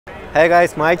Hey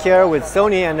guys, Mike here with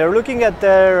Sony, and they're looking at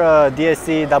their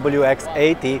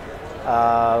DSC-WX80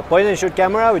 point and shoot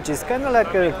camera, which is kind of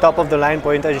like a top of the line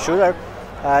point and shooter.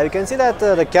 You can see that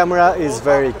the camera is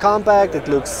very compact. It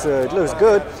looks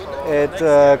good.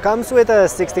 It comes with a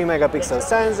 16 megapixel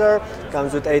sensor,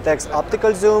 comes with 8x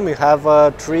optical zoom. You have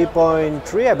a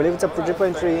 3.3, I believe it's a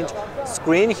 3.3 inch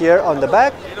screen here on the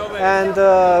back, and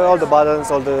all the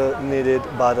buttons, all the needed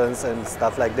buttons and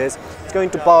stuff like this. It's going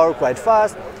to power quite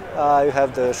fast. You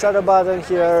have the shutter button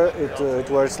here. It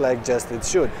works like just it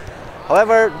should.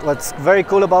 However, what's very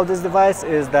cool about this device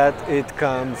is that it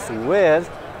comes with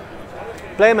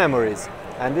play memories.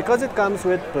 And because it comes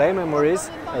with play memories,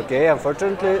 okay,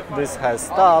 unfortunately this has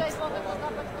stopped.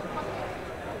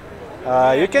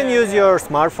 You can use your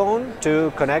smartphone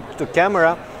to connect to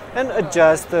camera and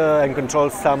adjust and control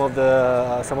some of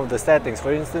the settings.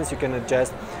 For instance, you can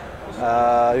adjust.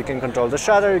 You can control the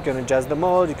shutter, you can adjust the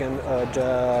mode, you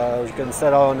can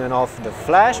set on and off the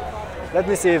flash. Let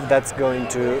me see if that's going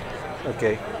to...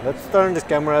 Okay, let's turn this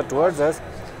camera towards us.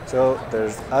 So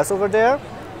there's us over there.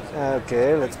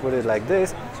 Okay, let's put it like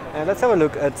this. And let's have a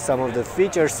look at some of the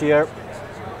features here.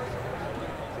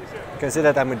 You can see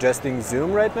that I'm adjusting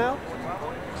zoom right now.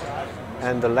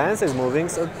 And the lens is moving,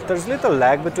 so there's little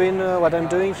lag between what I'm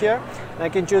doing here. And I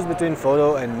can choose between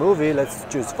photo and movie. Let's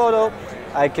choose photo.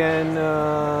 I can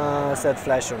set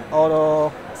flash on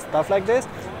auto, stuff like this.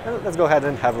 And let's go ahead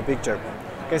and have a picture.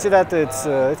 You can see that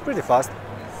it's pretty fast.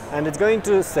 And it's going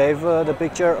to save the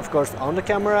picture, of course, on the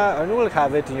camera, and you will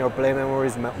have it in your Play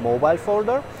Memories mobile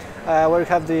folder, where you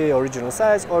have the original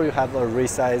size, or you have a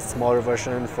resized smaller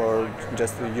version for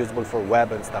just usable for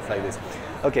web and stuff like this.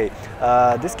 Okay,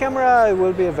 this camera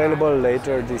will be available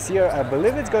later this year. I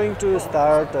believe it's going to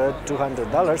start at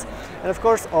 $200, and of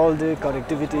course all the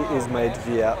connectivity is made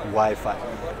via Wi-Fi.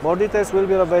 More details will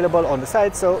be available on the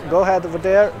site, so go ahead over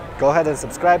there, go ahead and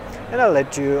subscribe, and I'll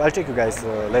check you guys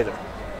later.